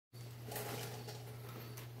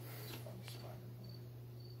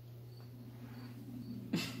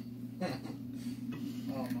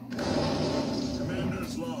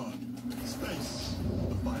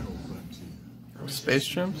Space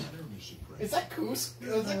Chimps? Is that Koos?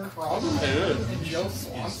 Is that Krog? It is. And Joe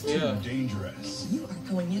Swanson? Yeah. Dangerous. You are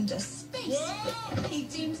going into space. He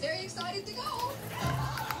seems very excited to go.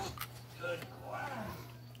 Good quack.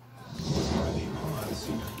 The odds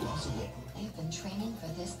seem impossible. They've been training for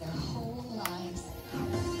this their whole lives.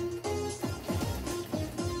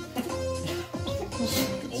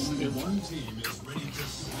 Only one team is ready to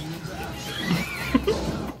swing into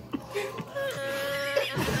action.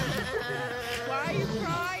 Why are you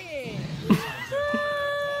crying?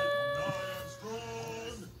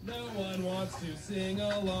 No one wants to sing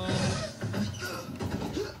along.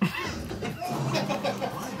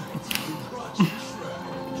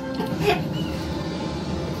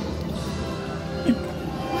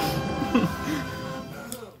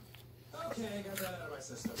 Okay, got that out of my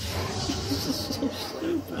system.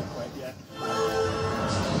 Not quite yet.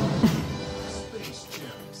 Space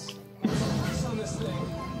Chimps. What's on this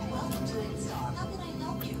thing? Welcome to Install. How can I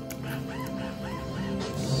help you?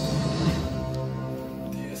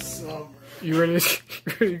 This summer. You ready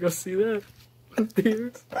to go see that?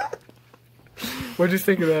 Theaters? What'd you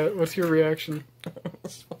think of that? What's your reaction?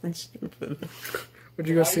 That's fucking stupid. Would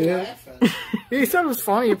you go see it? Laughing? You thought it was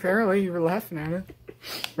funny, apparently. You were laughing at it.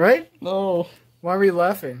 Right? No. Why were you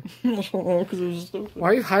laughing? I don't know, because it was stupid. Why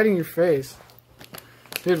are you hiding your face?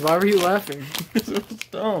 Dude, why were you laughing? Because it was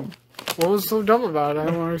dumb. What was so dumb about it? I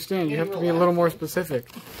don't understand. You have to be a little more specific.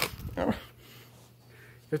 You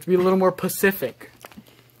have to be a little more Pacific.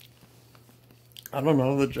 I don't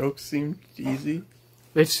know, the jokes seemed easy.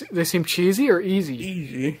 They seem cheesy or easy?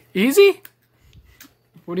 Easy. Easy?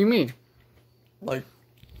 What do you mean? Like,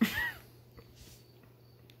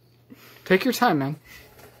 Take your time, man.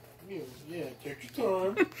 Yeah, take your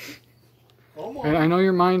time. Come on. And I know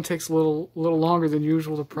your mind takes a little longer than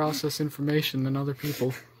usual to process information than other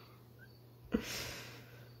people.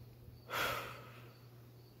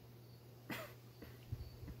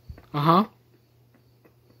 Uh-huh.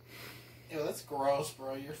 Yo, that's gross,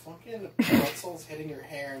 bro. Your fucking pretzel's hitting your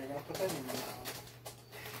hair and you're gonna put that in your mouth.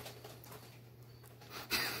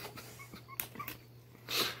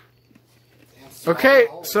 Damn, Okay,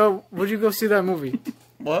 swallow. so would you go see that movie?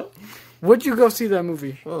 what? Would you go see that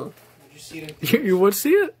movie? Sure. Did you see it in You would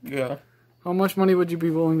see it? Yeah. How much money would you be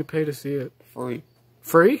willing to pay to see it? Free.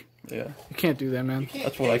 Free? Yeah. You can't do that, man.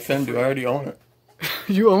 That's what I can do. I already own it.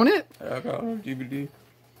 You own it? I got it on DVD.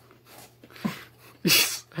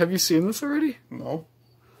 Have you seen this already? No.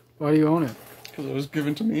 Why do you own it? Because it was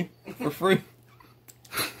given to me for free.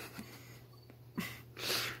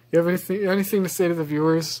 You have anything to say to the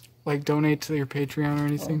viewers? Like donate to your Patreon or I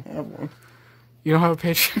anything? don't have one. You don't have a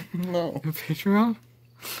Patreon? No. A Patreon?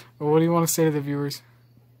 Well, what do you want to say to the viewers?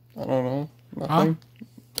 I don't know. Nothing.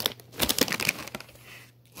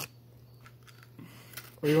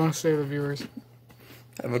 What do you want to say to the viewers?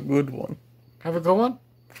 Have a good one. Have a good one?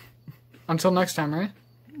 Until next time, right?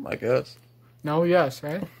 I guess. No, yes,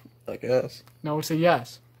 right? I guess. No, it's a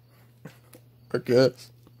yes. I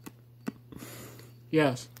guess.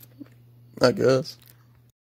 Yes. I guess.